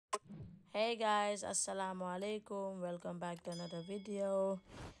Hey guys, assalamu alaikum. Welcome back to another video.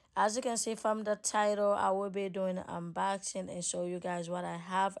 As you can see from the title, I will be doing an unboxing and show you guys what I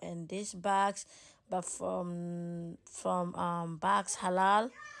have in this box. But from Box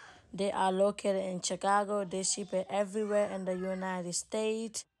Halal, they are located in Chicago. They ship it everywhere in the United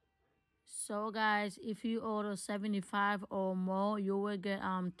States. So guys, if you order 75 or more, you will get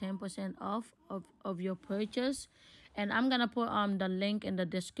 10% off of your purchase. And I'm gonna put the link in the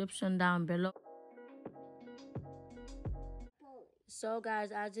description down below. So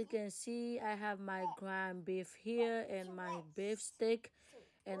guys, as you can see, I have my ground beef here and my beef stick,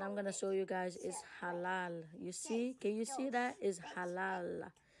 and I'm gonna show you guys it's halal. You see, can you see that? It's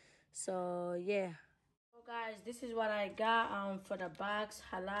halal. So yeah. So guys, this is what I got for the box.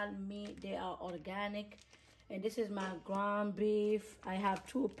 Halal meat, they are organic. And this is my ground beef. I have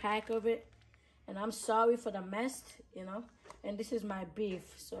 2 pack of it, and I'm sorry for the mess, and this is my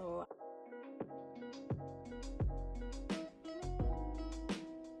beef. So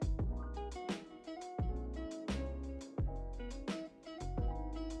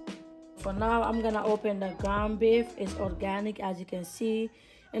for now, I'm gonna open the ground beef. It's organic, as you can see.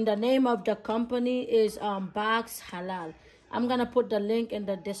 And the name of the company is Box Halal. I'm gonna put the link in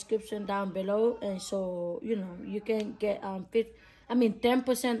the description down below, and so you can get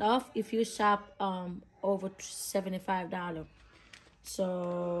 10% off if you shop over $75.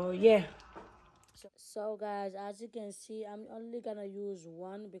 So yeah. So guys, as you can see, I'm only gonna use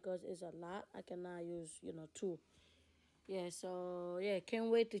one because it's a lot. I cannot use 2. Yeah, so yeah,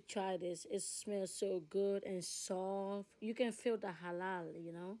 can't wait to try this. It smells so good and soft. You can feel the halal,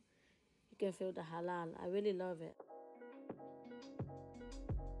 You can feel the halal. I really love it.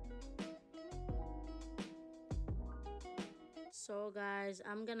 So guys,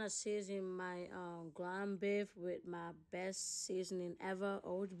 I'm gonna season my ground beef with my best seasoning ever,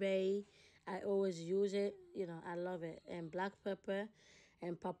 Old Bay. I always use it. I love it. And black pepper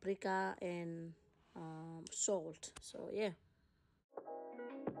and paprika and salt. So yeah.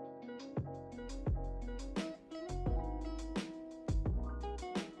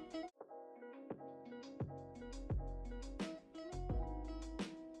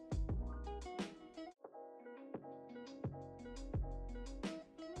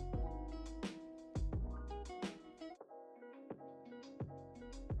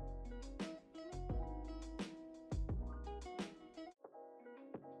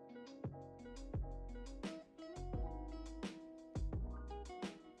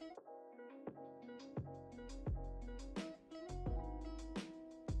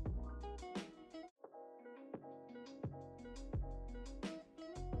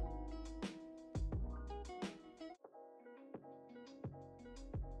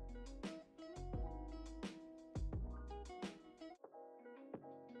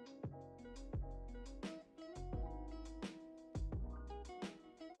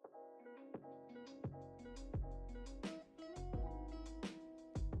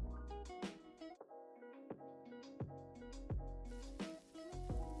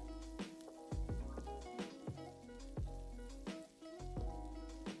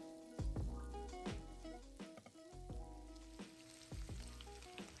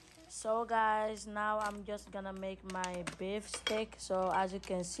 So guys, now I'm just gonna make my beef steak. So as you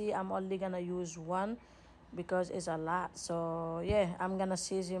can see, I'm only gonna use one because it's a lot. So yeah, I'm gonna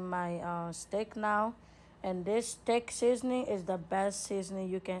season my steak now, and this steak seasoning is the best seasoning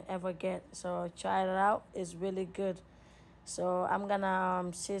you can ever get. So try it out, it's really good. So I'm gonna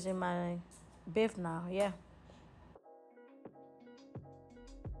season my beef now. Yeah.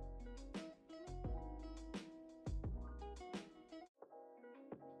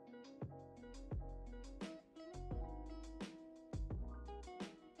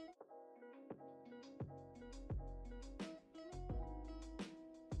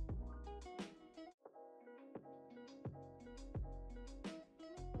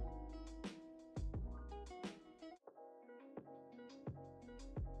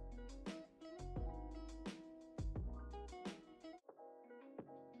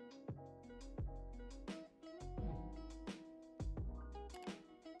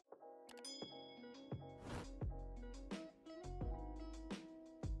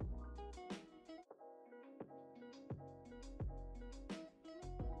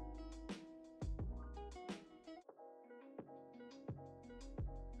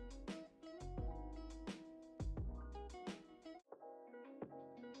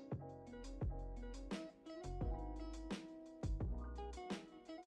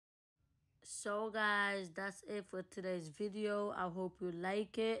 So guys, that's it for today's video. I hope you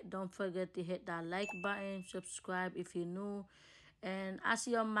like it. Don't forget to hit that like button, subscribe if you're new, And I'll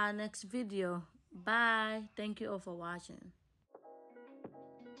see you on my next video. Bye. Thank you all for watching.